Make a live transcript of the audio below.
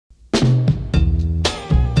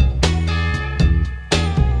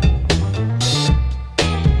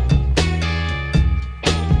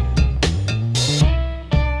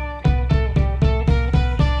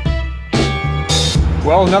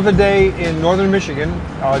Well, another day in northern Michigan,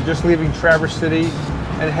 just leaving Traverse City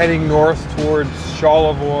and heading north towards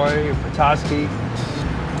Charlevoix, Petoskey.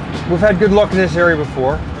 We've had good luck in this area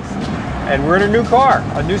before, and we're in a new car,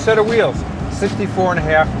 a new set of wheels,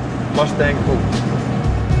 64.5 Mustang Coupe.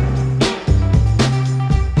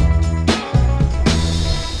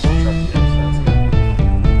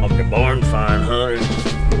 Barn fine, honey.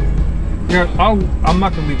 You know, I'm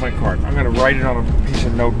not going to leave my card. I'm going to write it on a piece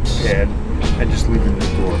of notepad and just leave it in the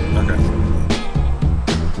door. Okay.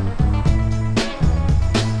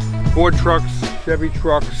 Ford trucks, Chevy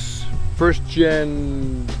trucks, first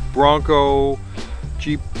gen Bronco,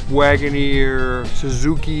 Jeep Wagoneer,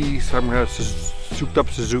 Suzuki, some souped up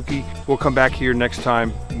Suzuki. We'll come back here next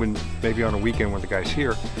time, when maybe on a weekend when the guy's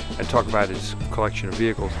here, and talk about his collection of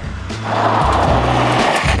vehicles.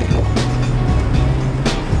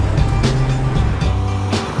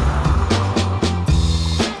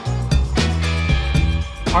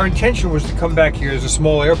 Our intention was to come back here. There's a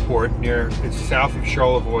small airport it's south of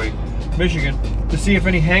Charlevoix, Michigan, to see if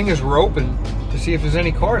any hangars were open, to see if there's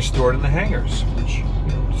any cars stored in the hangars, which, you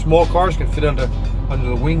know, small cars can fit under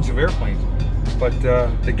the wings of airplanes, but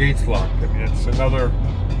the gate's locked. I mean, it's another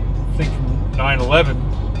thing from 9/11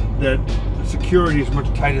 that the security is much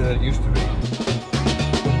tighter than it used to be.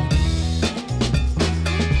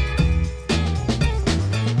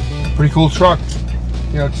 Pretty cool truck.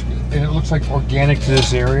 You know, and it looks like organic to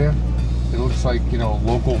this area. It looks like, you know, a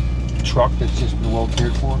local truck that's just been well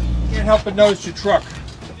cared for. Can't help but notice your truck.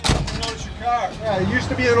 Notice your car. Yeah, it used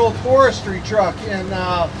to be an old forestry truck in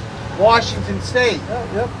Washington State.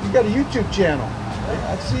 Yep, you got a YouTube channel.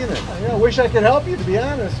 I've seen it. Yeah, I wish I could help you, to be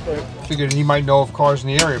honest, but... Figured he might know of cars in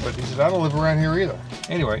the area, but he said, I don't live around here either.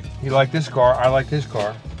 Anyway, he liked this car, I like his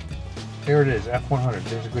car. There it is, F100.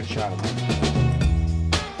 There's a good shot of it.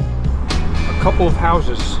 A couple of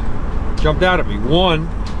houses jumped out at me. One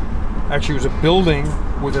actually was a building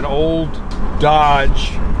with an old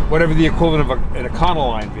Dodge, whatever the equivalent of an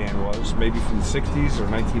Econoline van was, maybe from the 60s or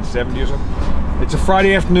 1970s or something. It's a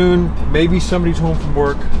Friday afternoon, maybe somebody's home from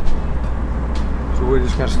work, so we're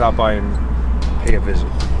just gonna stop by and pay a visit.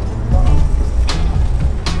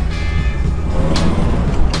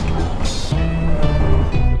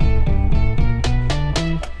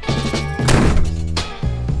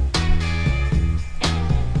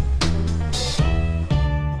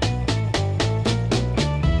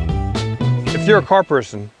 If you're a car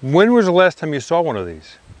person, when was the last time you saw one of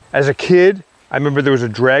these? As a kid, I remember there was a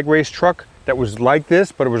drag race truck that was like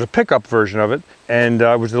this, but it was a pickup version of it, and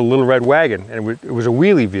it was a little red wagon, and it was a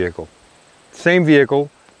wheelie vehicle. Same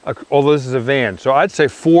vehicle, although this is a van. So I'd say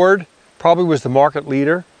Ford probably was the market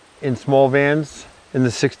leader in small vans in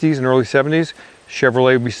the 60s and early 70s.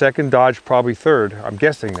 Chevrolet would be second, Dodge probably third, I'm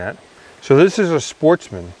guessing that. So this is a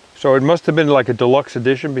Sportsman. So it must have been like a deluxe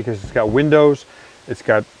edition because it's got windows, it's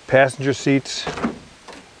got passenger seats.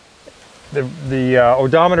 The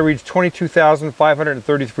odometer reads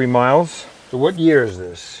 22,533 miles. So what year is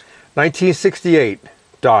this? 1968,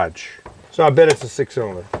 Dodge. So I bet it's a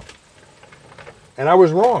 6-cylinder. And I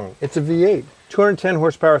was wrong, it's a V8. 210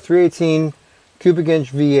 horsepower, 318 cubic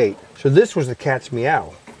inch V8. So this was the cat's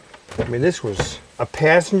meow. I mean, this was a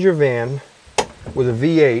passenger van with a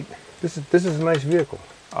V8. This is a nice vehicle.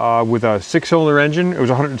 With a 6-cylinder engine, it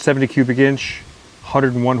was 170 cubic inch,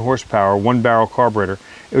 101 horsepower, 1-barrel carburetor.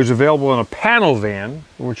 It was available in a panel van,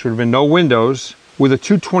 which would have been no windows, with a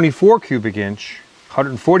 224 cubic inch,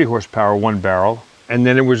 140 horsepower, 1-barrel. And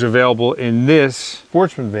then it was available in this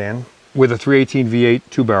Sportsman van with a 318 V8,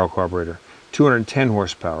 2-barrel carburetor, 210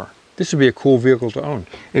 horsepower. This would be a cool vehicle to own.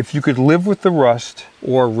 If you could live with the rust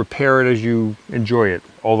or repair it as you enjoy it,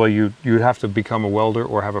 although you'd have to become a welder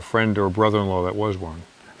or have a friend or a brother-in-law that was one.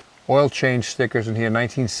 Oil change stickers in here,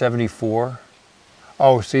 1974.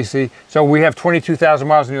 Oh, see. So we have 22,000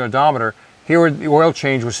 miles in the odometer. Here the oil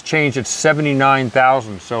change was changed at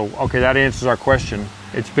 79,000. So, okay, that answers our question.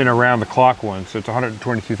 It's been around the clock one, so it's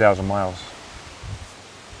 122,000 miles.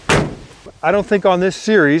 I don't think on this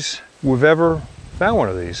series we've ever found one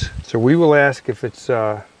of these. So we will ask if it's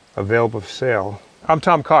available for sale. I'm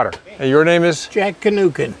Tom Cotter, and your name is? Jack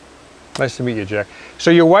Kanukin. Nice to meet you, Jack. So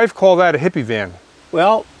your wife called that a hippie van?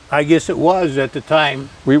 Well, I guess it was at the time.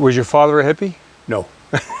 Was your father a hippie? No.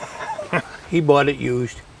 He bought it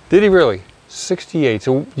used. Did he really? 68.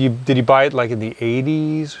 So did he buy it like in the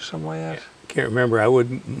 80s or something like that? Can't remember. I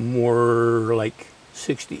would more like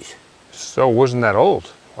 60s. So it wasn't that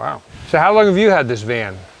old. Wow. So how long have you had this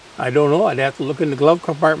van? I don't know. I'd have to look in the glove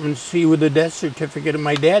compartment and see where the death certificate of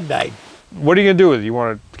my dad died. What are you going to do with it? You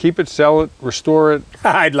want to keep it, sell it, restore it?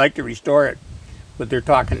 I'd like to restore it, but they're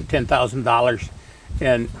talking $10,000.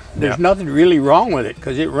 And there's nothing really wrong with it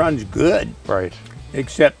because it runs good. Right.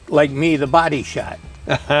 Except, like me, the body shot.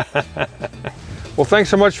 Well, thanks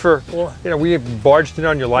so much for, we barged in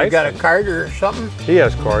on your life. You got a card or something? He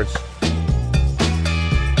has cards.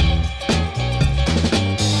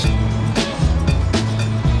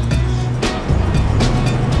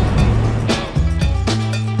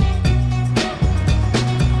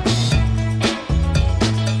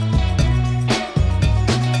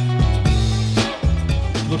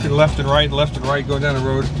 Looking left and right, going down the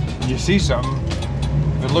road, and you see something.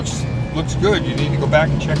 If it looks good, you need to go back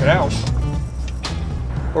and check it out.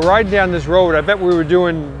 We're riding down this road. I bet we were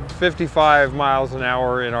doing 55 miles an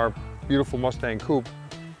hour in our beautiful Mustang coupe.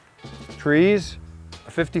 Trees,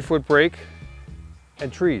 a 50-foot brake,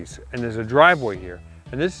 and trees. And there's a driveway here.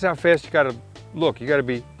 And this is how fast you gotta look. You gotta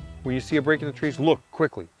be, when you see a break in the trees, look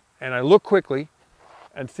quickly. And I look quickly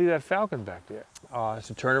and see that Falcon back there.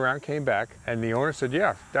 So turned around, came back, and the owner said,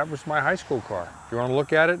 yeah, that was my high school car. You wanna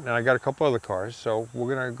look at it? And I got a couple other cars, so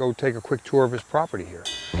we're gonna go take a quick tour of his property here.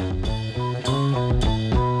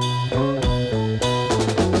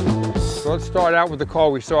 So let's start out with the car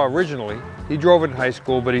we saw originally. He drove it in high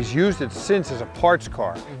school, but he's used it since as a parts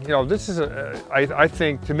car. You know, this is, I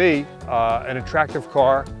think, to me, an attractive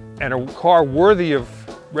car and a car worthy of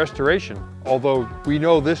restoration, although we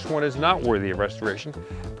know this one is not worthy of restoration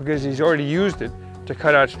because he's already used it to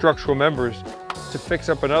cut out structural members to fix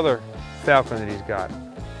up another Falcon that he's got.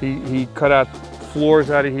 He cut out floors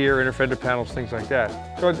out of here, inner fender panels, things like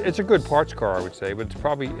that. So it's a good parts car, I would say, but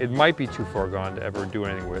it might be too far gone to ever do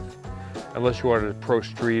anything with, unless you wanted to pro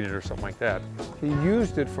street it or something like that. He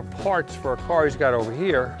used it for parts for a car he's got over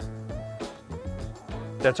here.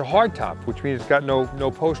 That's a hardtop, which means it's got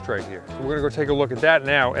no post right here. So we're gonna go take a look at that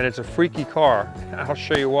now, and it's a freaky car. I'll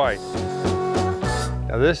show you why.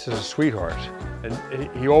 Now this is a sweetheart, and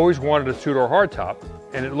he always wanted a two-door hardtop,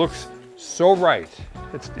 and it looks so right.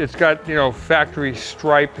 It's got, you know, factory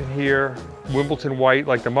stripe in here, Wimbledon white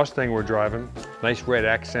like the Mustang we're driving. Nice red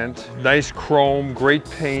accent, nice chrome, great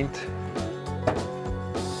paint.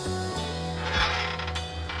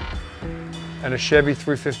 And a Chevy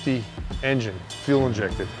 350 engine, fuel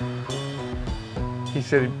injected. He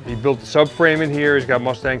said he built the subframe in here. He's got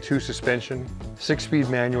Mustang 2 suspension, 6-speed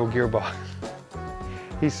manual gearbox.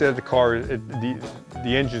 He said the car, the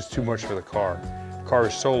engine's too much for the car. The car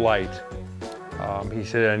is so light. He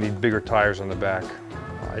said I need bigger tires on the back.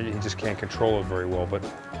 He just can't control it very well, but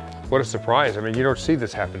what a surprise. I mean, you don't see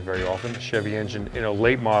this happen very often, a Chevy engine in a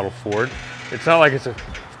late model Ford. It's not like it's a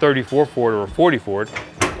 34 Ford or a 40 Ford.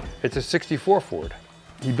 It's a 64 Ford.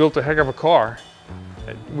 He built a heck of a car.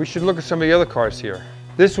 We should look at some of the other cars here.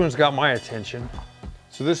 This one's got my attention.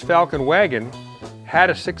 So this Falcon wagon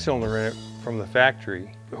had a 6-cylinder in it from the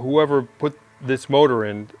factory. Whoever put this motor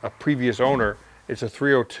in, a previous owner, it's a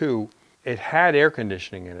 302. It had air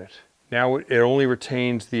conditioning in it. Now it only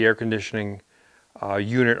retains the air conditioning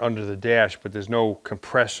unit under the dash, but there's no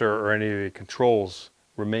compressor or any of the controls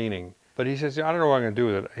remaining. But he says, I don't know what I'm gonna do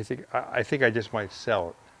with it. I think I just might sell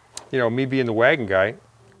it. You know, me being the wagon guy,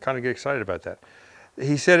 kind of get excited about that.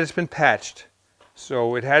 He said it's been patched.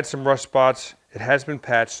 So it had some rust spots. It has been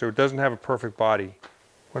patched, so it doesn't have a perfect body.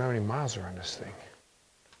 I wonder how many miles are on this thing.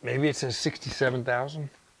 Maybe it says 67,000. You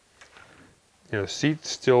know, the seat's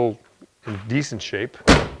still in decent shape.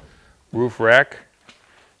 Roof rack.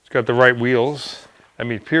 It's got the right wheels. I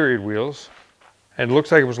mean, period wheels. And it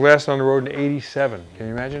looks like it was last on the road in 87. Can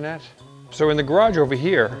you imagine that? So in the garage over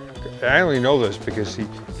here, I only know this because he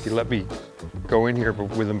let me go in here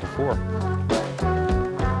with him before.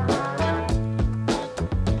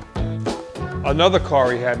 Another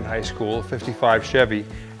car he had in high school, a 55 Chevy,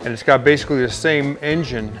 and it's got basically the same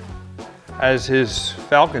engine as his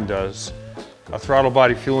Falcon does, a throttle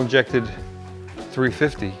body fuel injected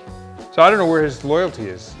 350. So I don't know where his loyalty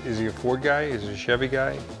is. Is he a Ford guy? Is he a Chevy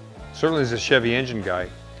guy? Certainly he's a Chevy engine guy.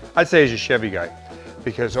 I'd say he's a Chevy guy.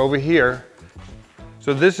 Because over here,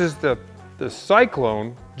 so this is the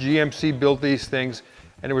Syclone. GMC built these things,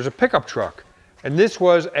 and it was a pickup truck. And this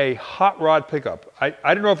was a hot rod pickup. I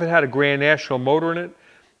don't know if it had a Grand National motor in it,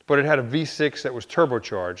 but it had a V6 that was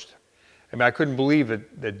turbocharged. I mean, I couldn't believe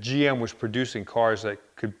that GM was producing cars that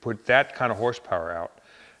could put that kind of horsepower out.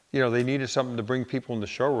 You know, they needed something to bring people in the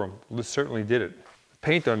showroom. This certainly did it. The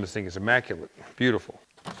paint on this thing is immaculate, beautiful.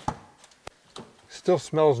 Still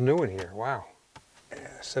smells new in here, wow.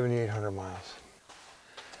 7,800 miles.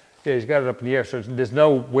 Yeah, he's got it up in the air, so there's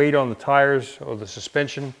no weight on the tires or the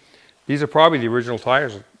suspension. These are probably the original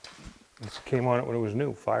tires that came on it when it was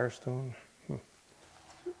new, Firestone.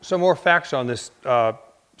 Some more facts on this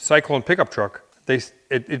Syclone pickup truck.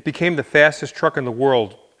 It became the fastest truck in the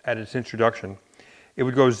world at its introduction. It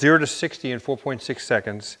would go 0 to 60 in 4.6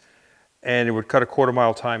 seconds, and it would cut a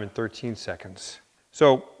quarter-mile time in 13 seconds.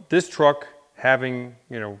 So this truck, having,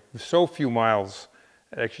 you know, so few miles,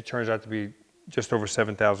 it actually turns out to be just over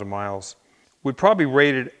 7,000 miles, would probably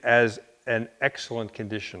rate it as an excellent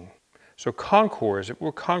condition. So Concours, if it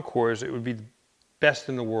were Concours, it would be the best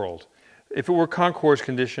in the world. If it were Concours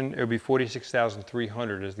condition, it would be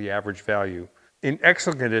 $46,300 as the average value. In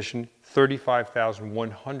excellent condition,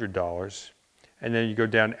 $35,100. And then you go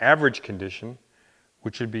down average condition,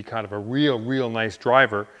 which would be kind of a real nice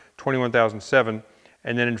driver, $21,700.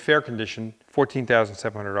 And then in fair condition,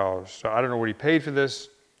 $14,700. So I don't know what he paid for this,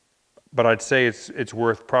 but I'd say it's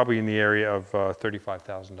worth probably in the area of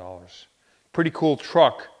 $35,000. Pretty cool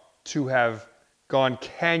truck to have gone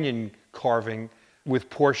canyon carving with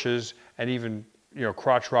Porsches and even, you know,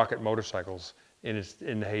 crotch rocket motorcycles in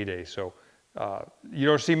the heyday. So you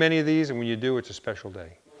don't see many of these, and when you do, it's a special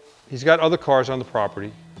day. He's got other cars on the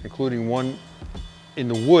property, including one in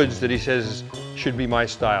the woods that he says should be my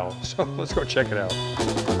style. So let's go check it out.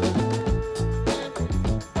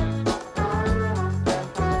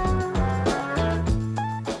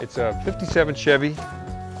 It's a 57 Chevy,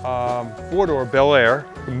 4-door Bel Air,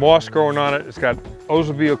 moss growing on it. It's got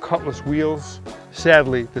Oldsmobile Cutlass wheels.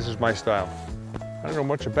 Sadly, this is my style. I don't know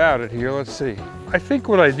much about it here. Let's see. I think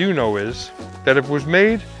what I do know is that if it was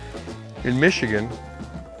made in Michigan,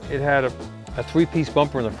 it had a 3-piece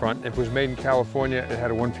bumper in the front. If it was made in California, it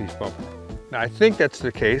had a 1-piece bumper. Now, I think that's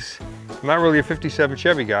the case. I'm not really a 57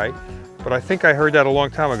 Chevy guy, but I think I heard that a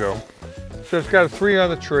long time ago. So it's got a 3 on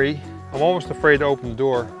the tree. I'm almost afraid to open the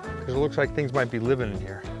door because it looks like things might be living in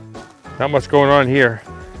here. Not much going on here.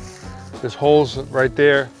 There's holes right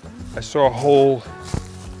there. I saw a hole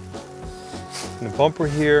in the bumper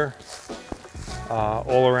here,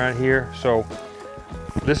 all around here. So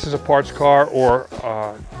this is a parts car, or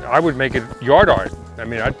I would make it yard art. I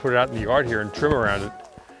mean, I'd put it out in the yard here and trim around it,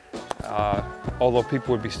 although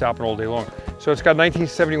people would be stopping all day long. So it's got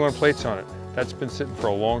 1971 plates on it. That's been sitting for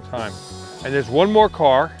a long time. And there's one more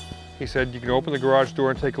car. He said you can open the garage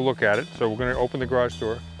door and take a look at it. So we're going to open the garage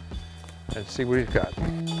door and see what he's got.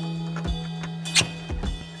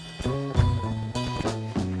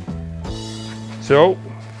 So,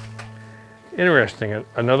 interesting,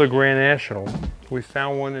 another Grand National. We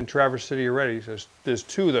found one in Traverse City already. So there's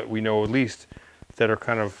 2 that we know at least that are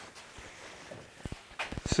kind of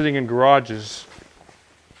sitting in garages,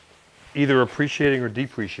 either appreciating or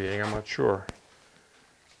depreciating, I'm not sure.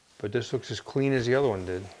 But this looks as clean as the other one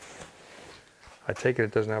did. I take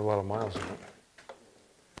it doesn't have a lot of miles on it.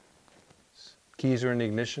 Keys are in the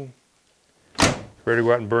ignition. Ready to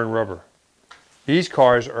go out and burn rubber. These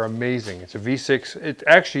cars are amazing. It's a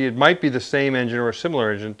V6. It might be the same engine or a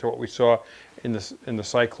similar engine to what we saw in the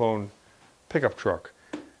Syclone pickup truck.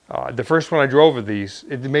 The first one I drove of these,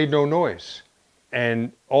 it made no noise.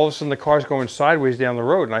 And all of a sudden the car's going sideways down the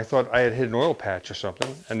road, and I thought I had hit an oil patch or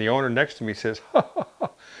something. And the owner next to me says, "Ha, ha, ha,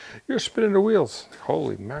 you're spinning the wheels."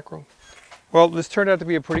 Holy mackerel. Well, this turned out to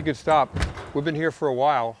be a pretty good stop. We've been here for a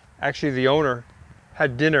while. Actually, the owner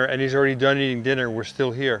had dinner and he's already done eating dinner. We're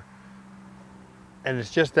still here. And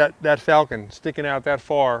it's just that Falcon sticking out that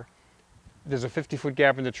far. There's a 50-foot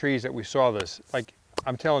gap in the trees that we saw this. Like,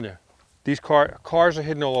 I'm telling you, these cars are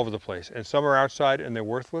hidden all over the place. And some are outside and they're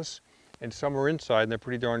worthless. And some are inside and they're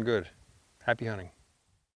pretty darn good. Happy hunting.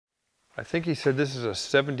 I think he said this is a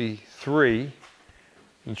 73.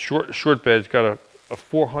 And short bed's got a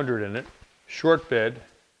 400 in it. Short bed.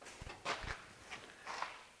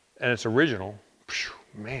 And it's original.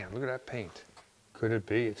 Man, look at that paint. Could it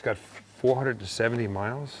be? It's got 470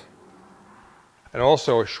 miles. And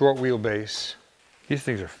also a short wheelbase. These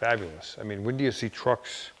things are fabulous. I mean, when do you see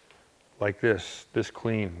trucks like this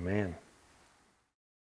clean, man?